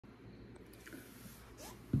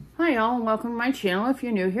Hi y'all, and welcome to my channel. If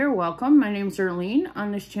you're new here, welcome. My name's Erlene.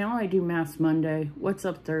 On this channel, I do Mask Monday, What's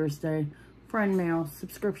Up Thursday, friend mail,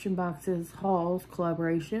 subscription boxes, hauls,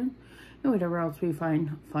 collaboration, and whatever else we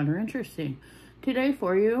find fun or interesting. Today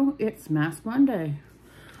for you, it's Mask Monday.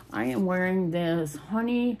 I am wearing this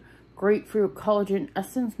Honey Grapefruit Collagen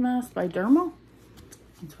Essence Mask by Derma.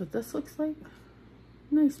 That's what this looks like.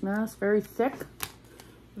 Nice mask, very thick.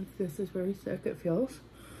 Like this is very thick, it feels.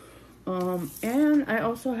 And I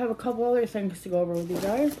also have a couple other things to go over with you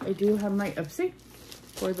guys. I do have my Ipsy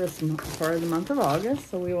for the month of August,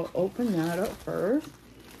 so we will open that up first.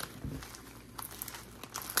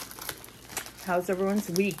 How's everyone's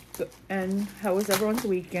week? And how was everyone's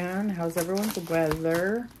weekend? How's everyone's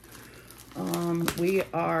weather? We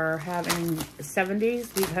are having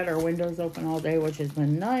 70s. We've had our windows open all day, which has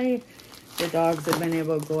been nice. The dogs have been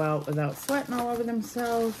able to go out without sweating all over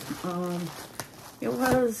themselves. It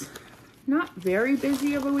was not very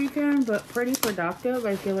busy of a weekend, but pretty productive.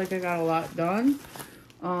 I feel like I got a lot done.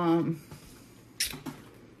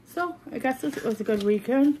 So I guess it was a good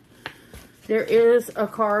weekend. There is a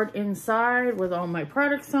card inside with all my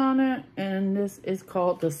products on it, and this is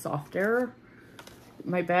called the Soft Air.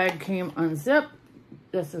 My bag came unzipped.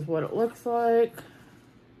 This is what it looks like.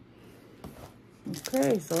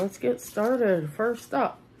 Okay, so let's get started. First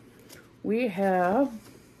up, we have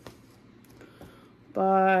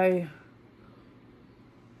by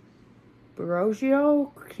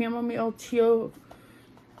Briogeo Chamomile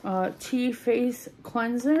Tea Face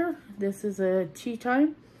Cleanser. This is a tea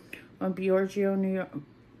time on Briogeo,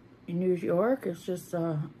 New York. It's just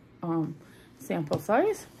a sample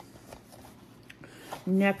size.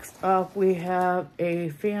 Next up, we have a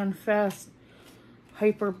FanFest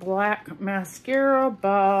Hyper Black Mascara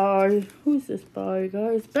by, who's this by,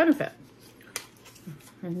 guys? Benefit.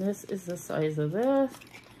 And this is the size of this.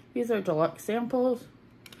 These are deluxe samples.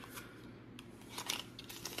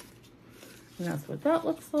 And that's what that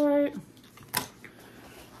looks like.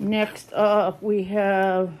 Next up, we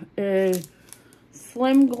have a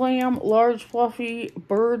Slim Glam Large Fluffy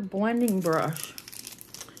Bird Blending Brush.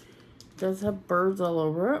 It does have birds all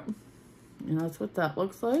over it. And that's what that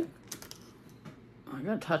looks like. I'm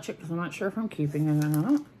going to touch it because I'm not sure if I'm keeping it or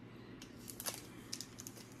not.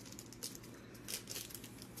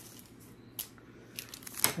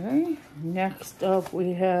 Okay, next up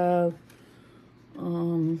we have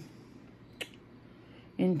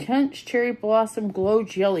Intense Cherry Blossom Glow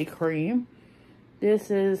Jelly Cream.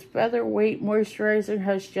 This is featherweight moisturizer,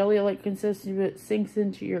 has jelly-like consistency, but sinks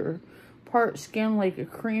into your part skin like a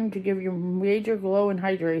cream to give you major glow and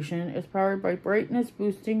hydration. It's powered by brightness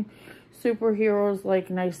boosting superheroes like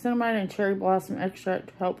niacinamide and cherry blossom extract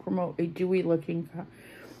to help promote a dewy looking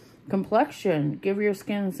complexion. Give your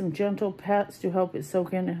skin some gentle pats to help it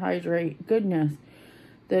soak in and hydrate. Goodness.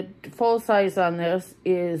 The full size on this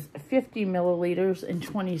is 50 milliliters and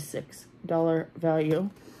 $26 value.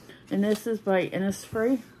 And this is by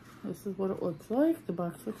Innisfree. This is what it looks like. The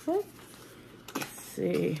box looks like. Let's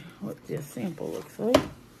see what this sample looks like.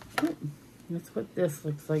 That's what this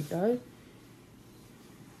looks like, guys.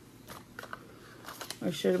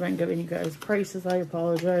 I should have been giving you guys prices. I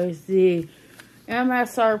apologize. The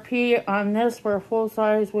MSRP on this for a full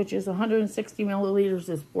size, which is 160 milliliters,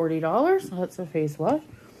 is $40. That's a face wash.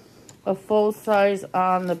 A full size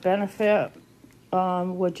on the Benefit,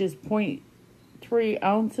 which is 0.3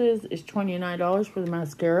 ounces, is $29 for the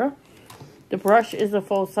mascara. The brush is a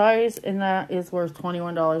full size, and that is worth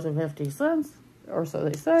 $21.50, or so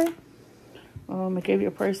they say. I gave you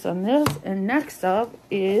a price on this. And next up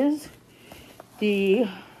is the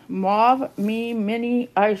Mauve Me Mini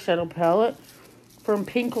Eyeshadow Palette from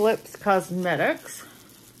Pink Lips Cosmetics.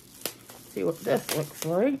 See what this looks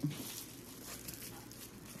like.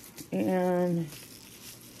 And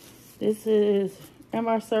this is,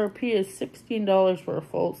 MSRP is $16 for a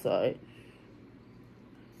full size.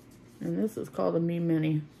 And this is called a Me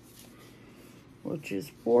Mini, which is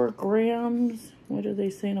 4 grams. What do they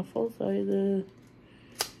say in a full size is?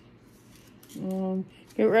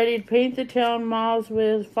 Get ready to paint the town mauves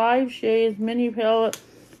with 5 shades mini palette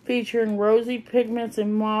featuring rosy pigments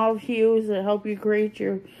and mauve hues that help you create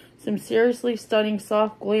some seriously stunning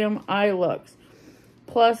soft glam eye looks.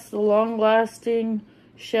 Plus, the long-lasting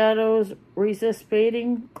shadows resist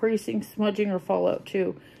fading, creasing, smudging, or fallout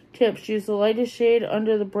too. Tips: use the lightest shade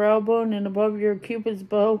under the brow bone and above your cupid's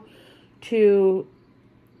bow to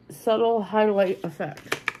subtle highlight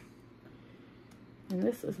effect. And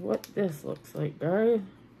this is what this looks like, guys.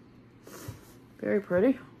 Very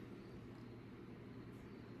pretty.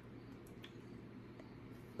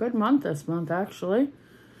 Good month this month, actually.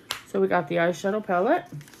 So we got the eyeshadow palette.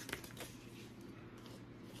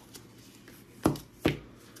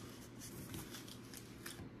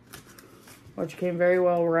 which came very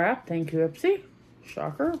well wrapped. Thank you, Ipsy.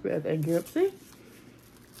 Shocker, but thank you, Ipsy.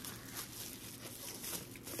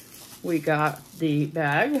 We got the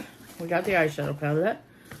bag. We got the eyeshadow palette.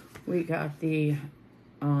 We got the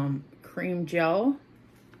cream gel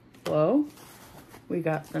flow. We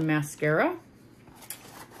got the mascara.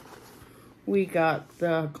 We got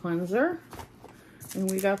the cleanser. And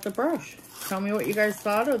we got the brush. Tell me what you guys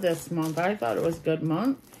thought of this month. I thought it was a good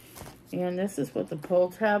month. And this is what the pull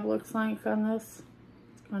tab looks like on this.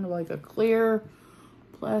 It's kind of like a clear,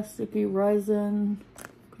 plasticky resin.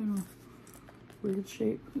 Kind of weird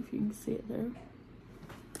shape, if you can see it there.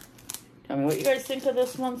 Tell me what you guys think of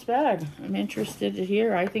this month's bag. I'm interested to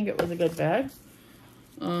hear. I think it was a good bag.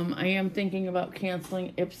 I am thinking about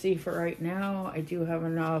canceling Ipsy for right now. I do have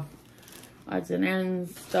enough odds and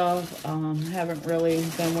ends stuff. Haven't really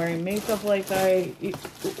been wearing makeup like I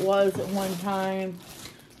was at one time.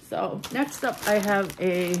 So next up, I have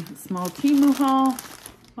a small Temu haul.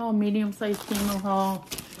 Oh, medium-sized Temu haul.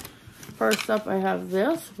 First up, I have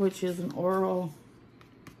this, which is an oral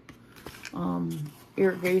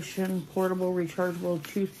irrigation portable rechargeable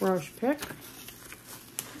toothbrush pick.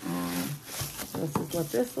 This is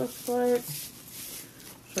what this looks like.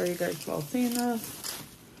 Sure you guys have all seen this.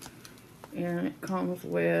 And it comes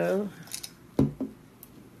with, if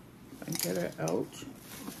I can get it out,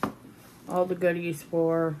 all the goodies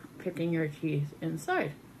for picking your teeth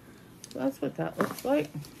inside. So that's what that looks like.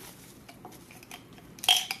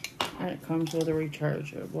 And it comes with a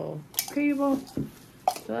rechargeable cable.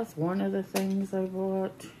 So that's one of the things I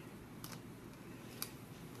bought.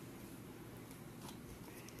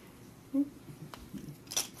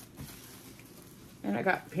 And I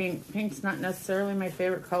got pink. Pink's not necessarily my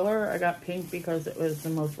favorite color. I got pink because it was the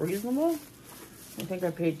most reasonable. I think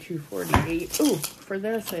I paid $2.48. Ooh, for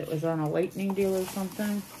this it was on a lightning deal or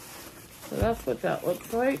something. So that's what that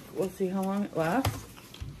looks like. We'll see how long it lasts.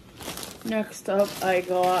 Next up, I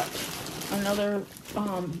got another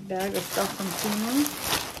bag of stuff from Temu.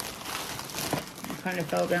 I kind of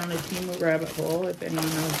fell down a Temu rabbit hole, if anyone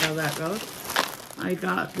knows how that goes. I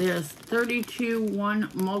got this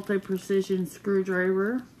 32-1 multi-precision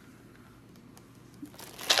screwdriver.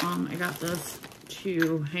 I got this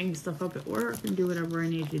to hang stuff up at work and do whatever I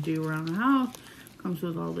need to do around the house. Comes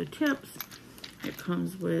with all the tips. It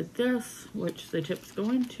comes with this, which the tips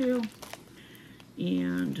go into.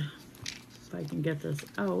 And if I can get this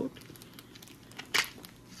out,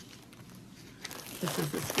 this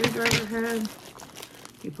is the screwdriver head.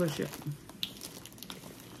 You push it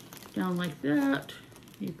down like that.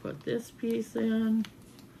 You put this piece in,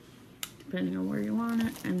 depending on where you want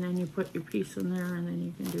it, and then you put your piece in there, and then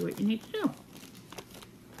you can do what you need to do.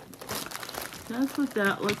 That's what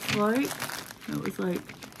that looks like. That was like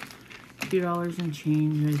 $2 and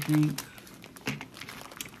change, I think.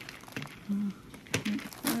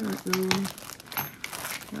 There it goes.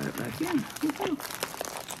 Got it back in.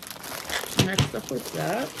 Next up was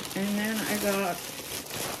that, and then I got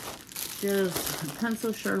this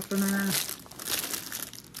pencil sharpener.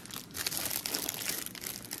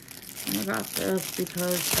 And I got this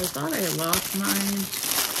because I thought I had lost mine,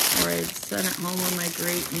 or I had sent it home with my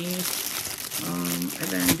great niece. I've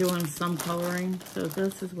been doing some coloring, so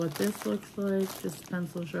this is what this looks like, just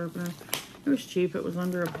pencil sharpener. It was cheap, it was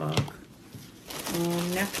under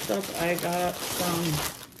 $1. Next up, I got some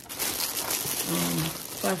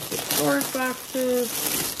plastic storage boxes.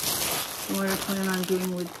 And what I plan on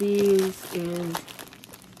doing with these is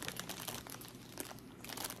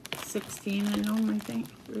 16 in them, I think.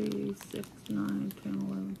 3, 6, 9, 10,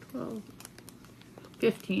 11, 12.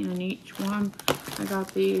 15 in each one. I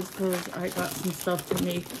got these because I got some stuff to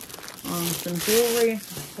make some jewelry.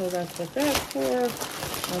 So that's what that's for.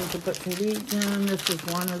 To put some beads in. This is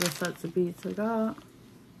one of the sets of beads I got.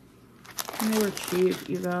 And they were cheap.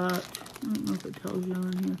 You got, I don't know if it tells you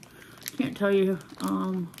on here. Can't tell you.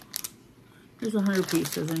 There's 100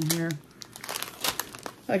 pieces in here.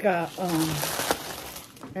 I got, and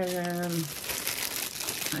then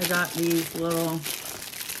I got these little,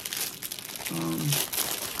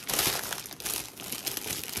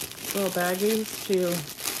 little baggies to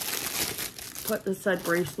put the said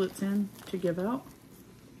bracelets in to give out.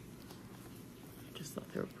 I just thought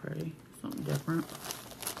they were pretty, something different.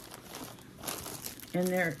 And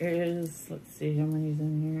there is, let's see how many's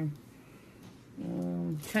in here.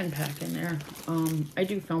 10 pack in there. I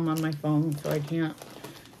do film on my phone, so I can't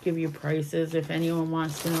give you prices. If anyone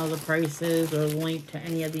wants to know the prices or link to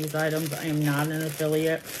any of these items, I am not an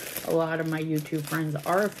affiliate. A lot of my YouTube friends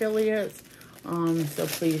are affiliates, so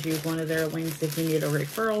please use one of their links if you need a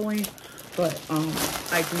referral link. But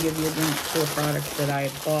I can give you links to the products that I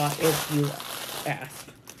bought if you ask.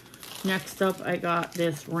 Next up, I got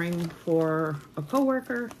this ring for a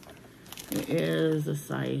coworker. It is a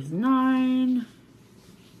size 9.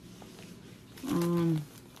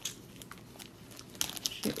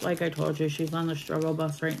 Like I told you, she's on the struggle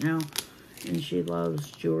bus right now, and she loves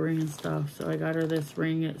jewelry and stuff. So I got her this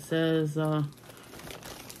ring. It says,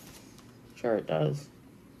 sure it does,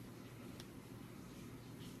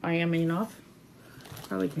 I am enough.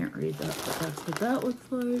 Probably can't read that, but that's what that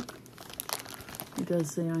looks like. It does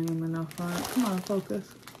say I am enough on it. Come on, focus.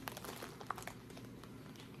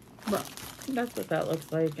 But that's what that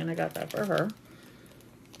looks like, and I got that for her.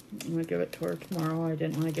 I'm gonna give it to her tomorrow. I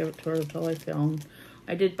didn't want to give it to her until I filmed.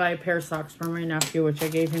 I did buy a pair of socks for my nephew, which I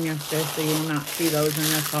gave him yesterday, so you will not see those in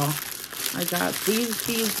this haul. I got these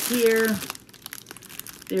beads here.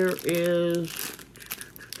 There is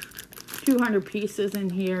 200 pieces in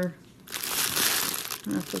here.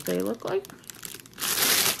 And that's what they look like.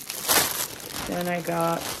 Then I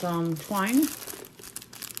got some twine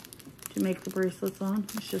to make the bracelets on.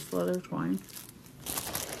 It's just leather twine.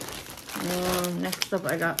 Next up,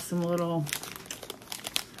 I got some little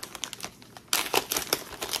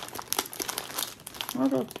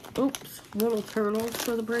turtles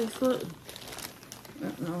for the bracelet. I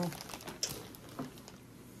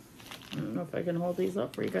don't know if I can hold these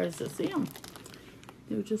up for you guys to see them.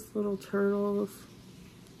 They're just little turtles.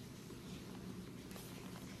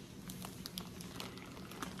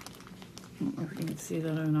 I don't know if you can see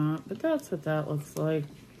that or not, but that's what that looks like.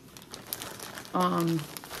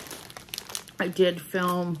 I did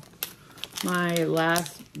film my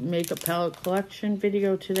last makeup palette collection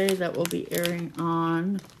video today that will be airing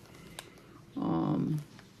on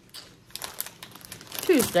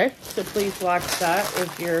Tuesday. So please watch that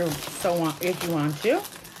if you want to.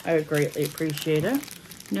 I would greatly appreciate it.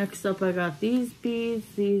 Next up, I got these beads.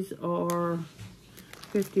 These are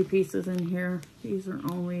 50 pieces in here. These are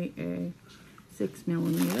only a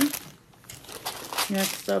 6mm.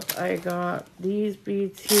 Next up, I got these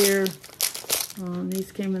beads here.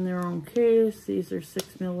 These came in their own case. These are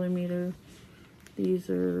 6mm. These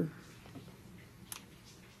are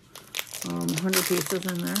 100 pieces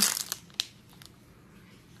in there.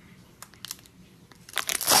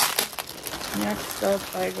 Next up,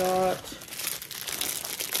 I got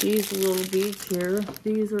these little beads here.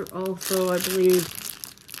 These are also, I believe,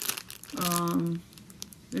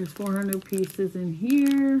 there's 400 pieces in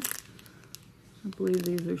here. I believe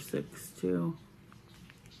these are 6 too.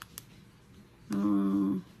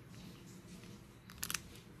 I'm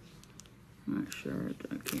not sure.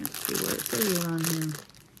 I can't see where it says it on here.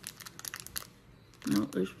 No,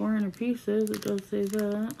 there's 400 pieces. It does say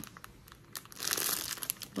that.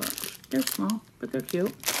 But they're small, but they're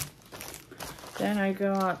cute. Then I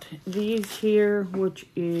got these here, which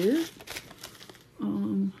is,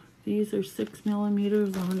 these are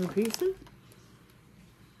 6mm, 100 pieces.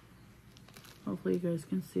 Hopefully you guys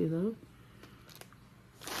can see those.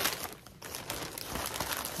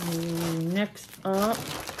 Next up,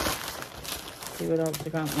 see what else I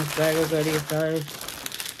got in this bag of goodies, guys.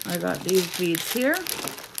 I got these beads here.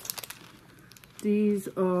 These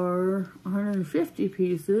are 150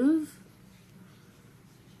 pieces.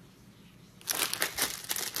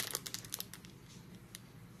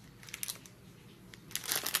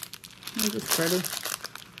 They're just pretty.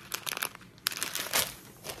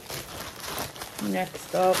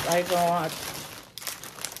 Next up, I got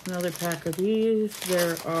another pack of these.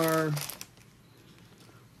 There are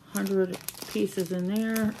 100 pieces in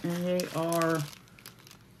there, and they are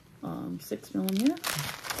 6mm.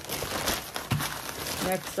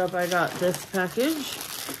 Next up, I got this package.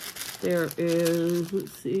 There is,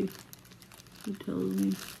 let's see, who tells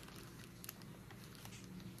me?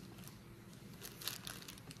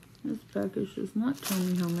 This package does not tell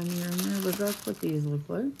me how many are in there, but that's what these look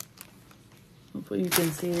like. Hopefully you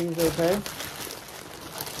can see these okay.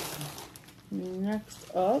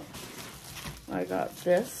 Next up, I got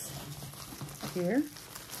this here.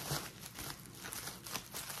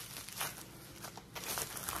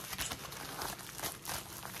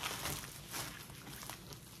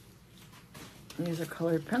 These are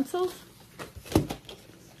colored pencils.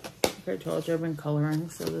 Like I told you, I've been coloring,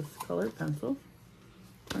 so this is colored pencil.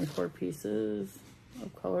 24 pieces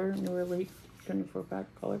of color, New Elite 24-pack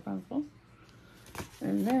color pencil.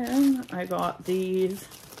 And then I got these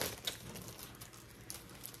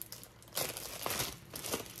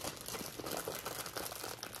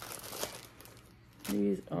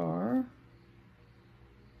are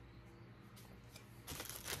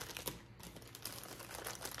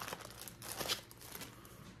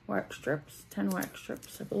wax strips, 10 wax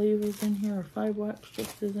strips I believe is in here, or 5 wax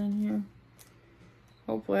strips is in here.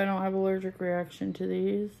 Hopefully I don't have allergic reaction to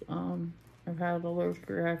these. I've had allergic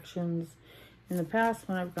reactions in the past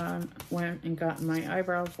when I've went and gotten my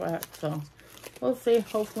eyebrows waxed, so we'll see.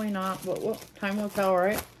 Hopefully not, but time will tell,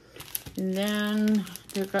 right? And then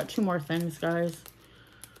they've got 2 more things, guys.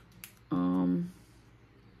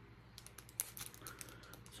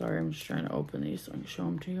 Sorry, I'm just trying to open these so I can show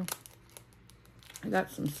them to you. I got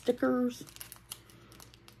some stickers.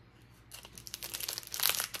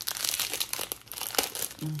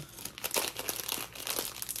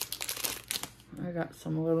 I got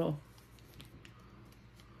some little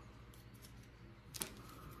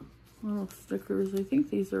stickers. I think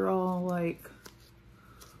these are all like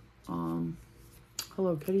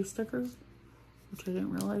Hello Kitty stickers, which I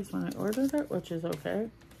didn't realize when I ordered it, which is okay.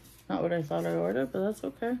 Not what I thought I ordered, but that's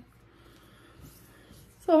okay.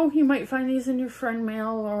 So you might find these in your friend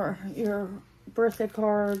mail or your birthday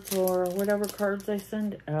cards or whatever cards I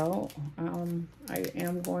send out. I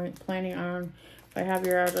am planning on, if I have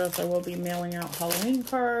your address, I will be mailing out Halloween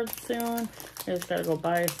cards soon. I just gotta go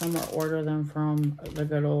buy some or order them from the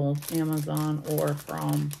good old Amazon or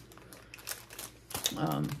from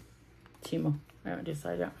Temu. I haven't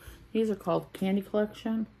decided yet. These are called Candy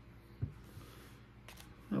Collection.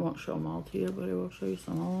 I won't show them all to you, but I will show you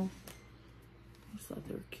some of them. I just thought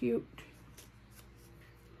they were cute.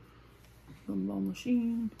 Gumball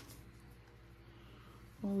Machine.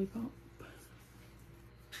 Lollipop.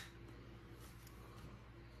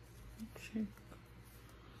 Milkshake.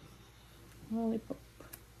 Lollipop.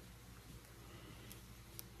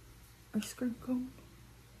 Ice cream cone.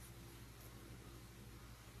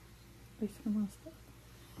 Ice cream on stuff.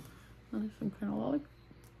 Another some kind of lollipop.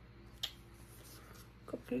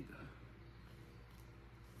 Cupcake.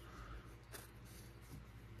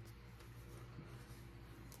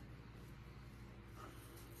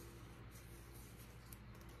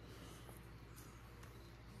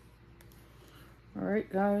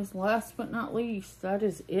 Alright guys, last but not least, that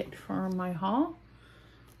is it for my haul.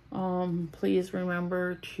 Please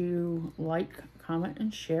remember to like, comment,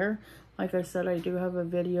 and share. Like I said, I do have a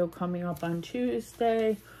video coming up on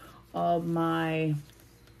Tuesday of my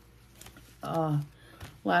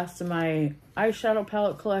last of my eyeshadow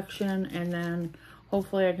palette collection, and then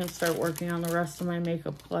hopefully I can start working on the rest of my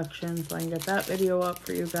makeup collection so I can get that video up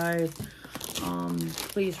for you guys.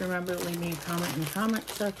 Please remember to leave me a comment in the comment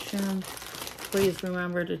section. Please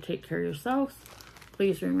remember to take care of yourselves.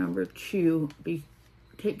 Please remember to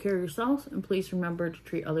take care of yourselves, and please remember to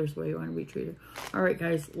treat others the way you want to be treated. All right,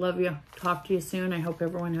 guys, love you. Talk to you soon. I hope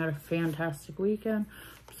everyone had a fantastic weekend.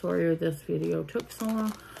 Sorry this video took so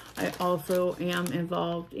long. I also am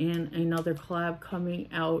involved in another collab coming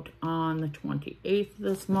out on the 28th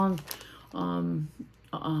this month.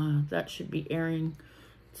 That should be airing.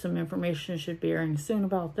 Some information should be airing soon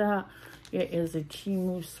about that. It is a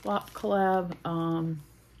Temu swap collab.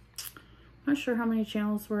 Not sure how many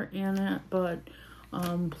channels were in it, but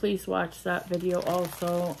please watch that video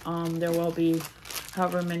also. There will be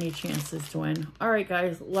however many chances to win. Alright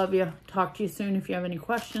guys, love you. Talk to you soon. If you have any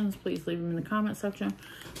questions, please leave them in the comment section.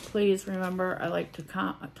 Please remember, I like to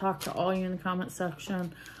talk to all you in the comment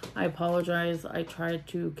section. I apologize. I tried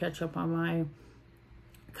to catch up on my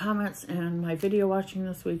comments and my video watching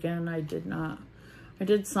this weekend. I did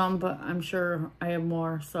some, but I'm sure I have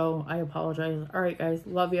more, so I apologize. Alright guys,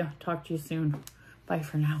 love you. Talk to you soon. Bye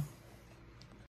for now.